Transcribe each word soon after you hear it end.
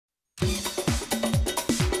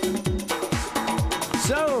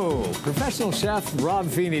Professional chef Rob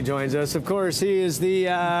Feenie joins us. Of course, he is the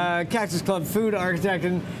Cactus Club food architect.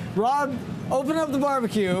 And Rob opened up the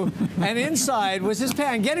barbecue, and inside was his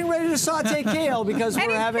pan, getting ready to saute kale because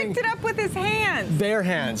we're having... And he picked it up with his hands. Bare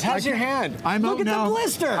hands. How's your hand? Look at the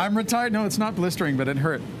blister. I'm retired. No, it's not blistering, but it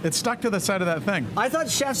hurt. It stuck to the side of that thing. I thought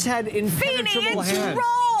chefs had impenetrable hands.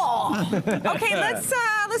 Okay, let's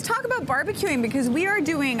talk about barbecuing because we are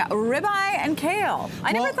doing ribeye and kale.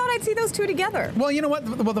 I never thought I'd see those two together. Well, you know what?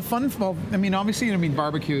 Well, I mean, obviously,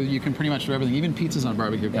 barbecue, you can pretty much do everything. Even pizzas on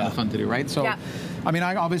barbecue are kind of fun to do, right? So, I mean,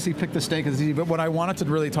 I obviously picked the steak as easy, but what I wanted to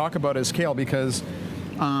really talk about is kale because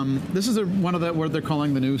this is one of what they're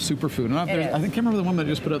calling the new superfood. And I can't remember the one that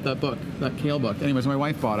just put out that book, that kale book. Anyways, my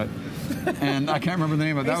wife bought it. And I can't remember the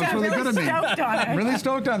name of it. That was really good of me. I'm really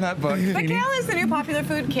stoked on that book. But kale is the new popular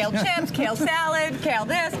food. Kale chips, kale salad, kale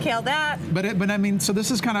this, kale that. But I mean, so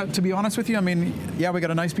this is kind of, to be honest with you, I mean, yeah, we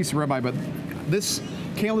got a nice piece of ribeye, but this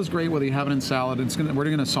kale is great whether you have it in salad. We're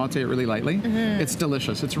going to saute it really lightly. It's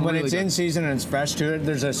delicious. It's really when it's good. in season and it's fresh to it,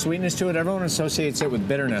 there's a sweetness to it. Everyone associates it with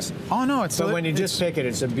bitterness. Oh no, it's. But when you just pick it,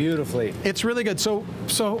 it's a beautifully. It's really good. So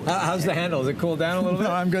how's the handle? Is it cooled down a little bit?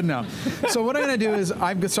 No, I'm good now. So what I'm going to do is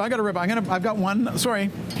I got a ribeye. I've got one.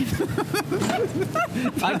 Sorry.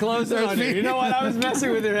 I closed it on you. You know what? I was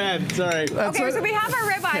messing with your head. Sorry. Okay, so we have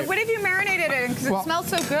our ribeye. What have you marinated it in? Because it smells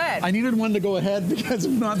so good. I needed one to go ahead because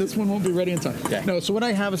if not, this one won't be ready in time. Okay. No. So what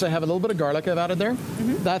I have is I have a little bit of garlic I've added there.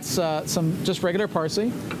 That's some just regular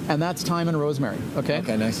parsley, and that's thyme and rosemary. Okay.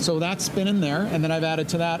 Okay. Nice. So that's been in there, and then I've added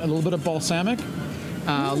to that a little bit of balsamic.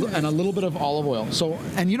 And a little bit of olive oil. So,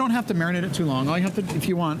 and you don't have to marinate it too long. All you have to, if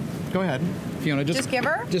you want, go ahead, Fiona. Just give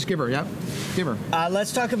her? Just give her, yeah. Give her.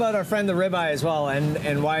 Let's talk about our friend the ribeye as well,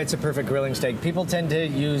 and why it's a perfect grilling steak. People tend to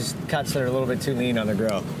use cuts that are a little bit too lean on the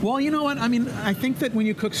grill. Well, you know what? I mean, I think that when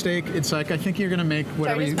you cook steak, it's like, I think you're going to make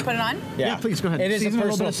whatever you... put it on? Yeah, please, go ahead. It is Season a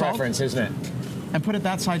personal preference, isn't it? And put it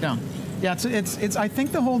that side down. Yeah, it's I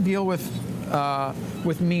think the whole deal with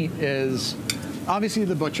meat is... Obviously,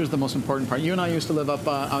 the butcher's the most important part. You and I used to live up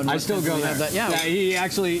on... I still go there. That. Yeah,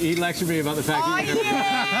 he lectured me about the fact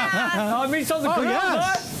that Oh, meat's on the grill.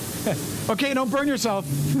 Yes. Okay, don't burn yourself.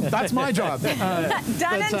 That's my job. Done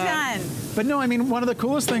and done. But no, I mean, one of the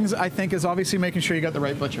coolest things, I think, is obviously making sure you got the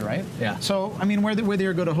right butcher, right? Yeah. So, I mean, whether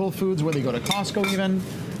you go to Whole Foods, whether you go to Costco even...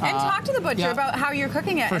 And talk to the butcher about how you're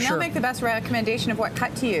cooking it, and they'll make the best recommendation of what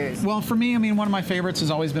cut to use. Well, for me, I mean, one of my favorites has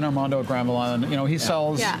always been Armando at Granville. You know, he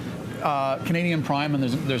sells... Canadian Prime, and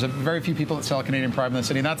there's a very few people that sell Canadian Prime in the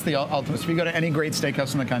city. And that's the ultimate. So if you go to any great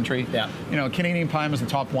steakhouse in the country, you know, Canadian Prime is the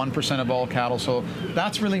top 1% of all cattle. So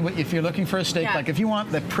that's really what, if you're looking for a steak, like if you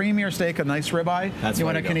want the premier steak, a nice ribeye, you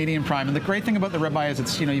want a Canadian Prime. And the great thing about the ribeye is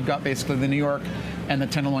it's, you know, you've got basically the New York and the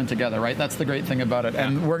tenderloin together, right? That's the great thing about it.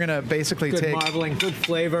 And we're gonna basically take marbling, good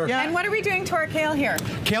flavor. Yeah. And what are we doing to our kale here?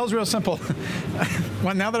 Kale's real simple.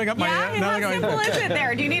 Well, now that I got my... how simple is it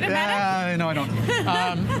there? Do you need a medic? No, I don't.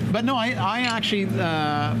 But no, I actually,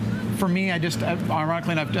 for me,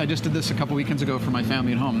 ironically enough, I just did this a couple weekends ago for my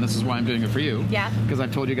family at home, and this is why I'm doing it for you. Yeah. Because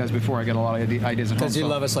I've told you guys before, I get a lot of ideas at home. Because you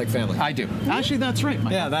love us like family. I do. Actually, that's right,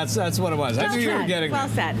 Mike. Yeah, that's what it was. I knew you were getting Well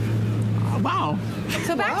said. Wow.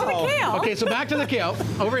 So back to the kale. Okay, so back to the kale.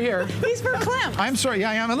 Over here. He's for Clem. I'm sorry. Yeah,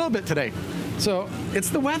 I am a little bit today. So it's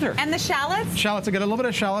the weather. And the shallots? Shallots. I got a little bit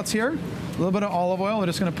of shallots here, a little bit of olive oil. We're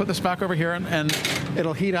just going to put this back over here, and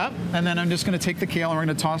it'll heat up. And then I'm just going to take the kale, and we're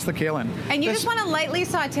going to toss the kale in. And you just want to lightly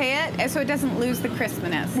saute it so it doesn't lose the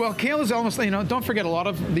crispness. Well, kale is almost, you know, don't forget a lot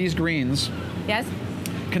of these greens. Yes.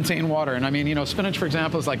 Contain water, and I mean, you know, spinach, for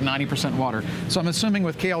example, is like 90% water. So I'm assuming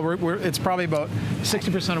with kale, it's probably about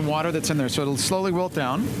 60% of water that's in there. So it'll slowly wilt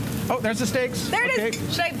down. Oh, there's the steaks. There it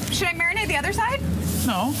is. Should I marinate the other side?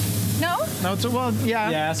 No. No? No, well, yeah.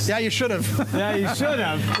 Yes. Yeah, you should have. Yeah, you should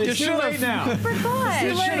have. You should have now. Forgot.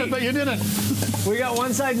 You should have, but you didn't. We got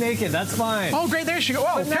one side naked. That's fine. Oh, great. There she goes.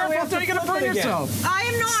 Oh, careful. You're going to burn yourself. I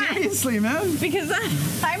am not. Seriously, man. Because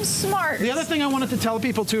I'm smart. The other thing I wanted to tell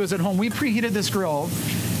people, too, is at home, we preheated this grill.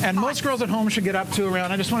 And most girls at home should get up to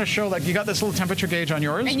around, I just want to show, like, you got this little temperature gauge on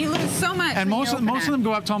yours. And you lose so much. And most of them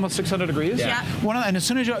go up to almost 600 degrees. Yeah. And as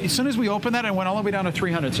soon as we open that, it went all the way down to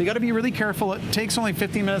 300. So you got to be really careful. It takes only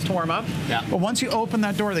 15 minutes to warm up. Yeah. But once you open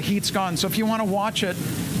that door, the heat's gone. So if you want to watch it,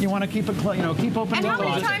 you want to keep it, you know, keep open. And how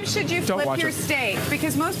many times should you flip your steak?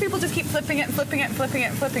 Because most people just keep flipping it, flipping it, flipping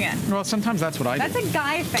it, flipping it. Well, sometimes that's what I do. That's a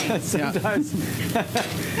guy thing. Sometimes.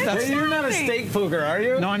 You're not a steak poker, are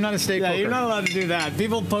you? No, I'm not a steak poker. Yeah, you're not allowed to do that.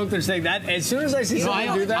 People poke their steak. As soon as I see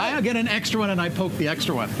someone do that, I get an extra one and I poke the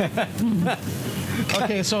extra one.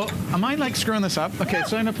 Okay, so am I like screwing this up? Okay,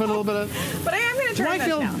 so I'm gonna put a little bit of. But I am gonna turn this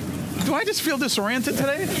now. Do I just feel disoriented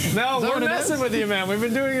today? No, we're messing with you, man. We've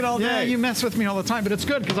been doing it all day. Yeah, you mess with me all the time, but it's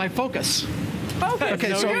good because I focus. Focus. Okay,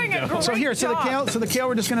 You're doing a great so here, job. so the kale,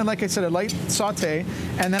 we're just gonna, like I said, a light saute,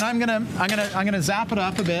 and then I'm gonna zap it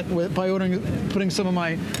up a bit by putting some of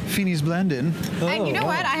my Feenie's blend in. And you know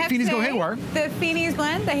what? I have Feenie's to go say, haywire. the Feenie's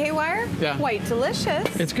blend, the haywire, quite delicious.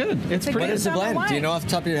 It's good. It's a pretty. What is the blend? wine. Do you know off the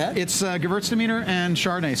top of your head? It's Gewürztraminer and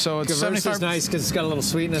Chardonnay. So it's Gewürz 75. is nice because it's got a little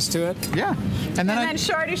sweetness to it. Yeah, and then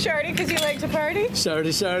Shardy, because you like to party.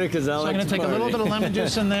 Shardy, because I so like I'm gonna to take a little bit of lemon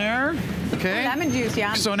juice in there. Okay. Lemon juice,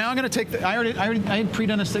 yeah. So now I'm gonna take the. I had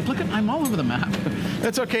pre-done a steak. Look at, I'm all over the map.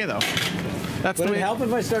 That's okay though. That's Would the way. it help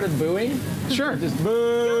if I started booing? Sure. Just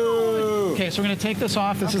boo. Okay, so we're gonna take this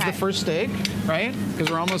off. This is the first steak, right? Because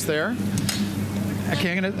we're almost there.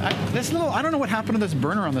 Okay, this little, I don't know what happened to this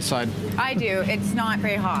burner on the side. I do. It's not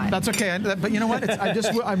very hot. That's okay, but you know what?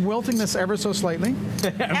 I'm wilting this ever so slightly.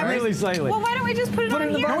 Really slightly. Well, why don't we just put it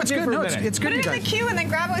on here? No, it's good. No, it's good, Put you it in guys. the queue and then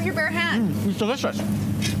grab it with your bare hand. It's delicious.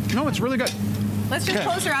 No, it's really good. Let's just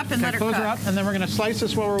close her up and let her close cook. her up, and then we're gonna slice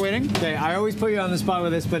this while we're waiting. Okay, I always put you on the spot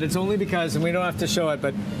with this, but it's only because, and we don't have to show it,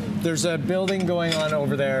 but there's a building going on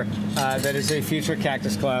over there that is a future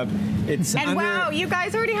Cactus Club. It's And wow, you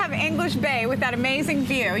guys already have English Bay with that amazing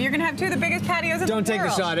view. You're gonna have two of the biggest patios in the world. Don't take the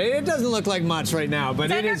shot. It doesn't look like much right now,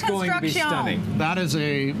 but it is going to be stunning. That is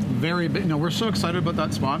a very big. No, we're so excited about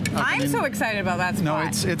that spot. I'm so excited about that spot.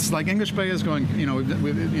 No, it's like English Bay is going. You know,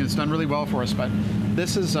 it's done really well for us, but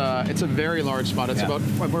this is it's a very large spot. It's about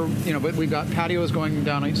but we've got patios going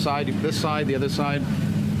down each side, this side, the other side.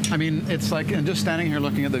 I mean, it's like, and just standing here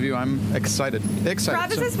looking at the view, I'm excited.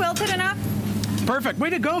 Rob, is this wilted enough? Perfect. Way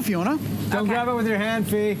to go, Fiona. Don't grab it with your hand,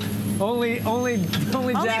 Fee. Only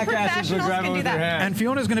jackasses would grab it with their hand. And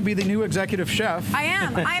Fiona's going to be the new executive chef. I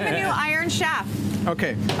am. I'm the new Iron Chef.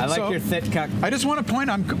 Okay. I like your thick cut. I just want to point,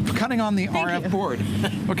 I'm cutting on the RF board.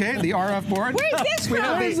 Okay, the RF board. Where's this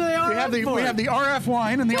from? We have the RF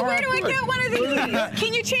wine and the RF Where do I board. get one of these?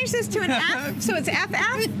 Can you change this to an F? So it's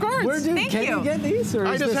FF? Of course. Thank you. Can you get these? Or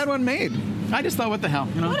I just had one made. I just thought, what the hell?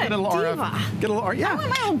 You know, what get a little diva. RF. Get a little RF. Yeah. I want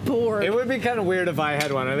my own board. It would be kind of weird if I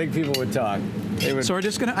had one. I think people would talk. So we're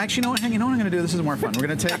just gonna actually, you know what I'm gonna do? This is more fun. We're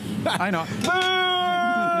gonna take. I know.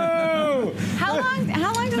 How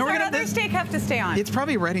long does our other steak have to stay on? It's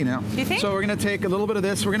probably ready now. Do you think? So we're gonna take a little bit of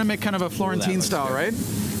this. We're gonna make kind of a Florentine style, good. right?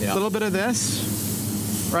 Yeah. A little bit of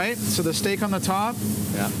this, right? So the steak on the top.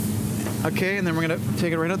 Yeah. Okay, and then we're gonna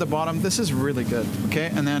take it right at the bottom. This is really good.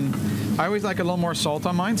 Okay, and then I always like a little more salt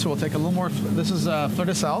on mine, so we'll take a little more. This is fleur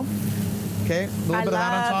de sel. Okay, a little bit of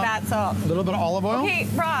that on top. That salt. A little bit of olive oil. Okay,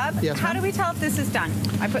 Rob, Yes, how ma'am? do we tell if this is done?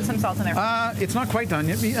 I put some salt in there. It's not quite done.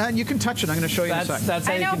 You can touch it. I'm going to show you in a sec. That's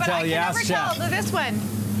how I you know, can but tell. I can Yes, never chef. tell. This one.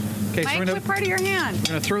 Okay, so Mike, we're what going part of your hand?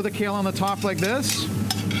 to throw the kale on the top like this.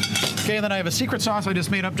 Okay, and then I have a secret sauce I just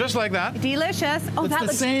made up just like that. Delicious. Oh, It's that the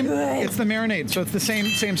looks same. good. It's the marinade, so it's the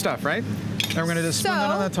same stuff, right? And we're going to just spin that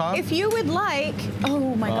on the top. If you would like,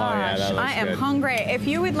 oh my yeah, gosh, that looks I am good. hungry. If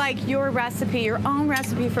you would like your own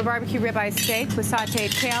recipe for barbecue ribeye steak with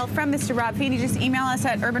sauteed kale from Mr. Rob Feenie, just email us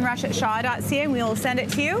at urbanrush@shaw.ca and we will send it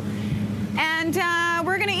to you. And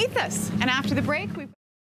we're going to eat this. And after the break,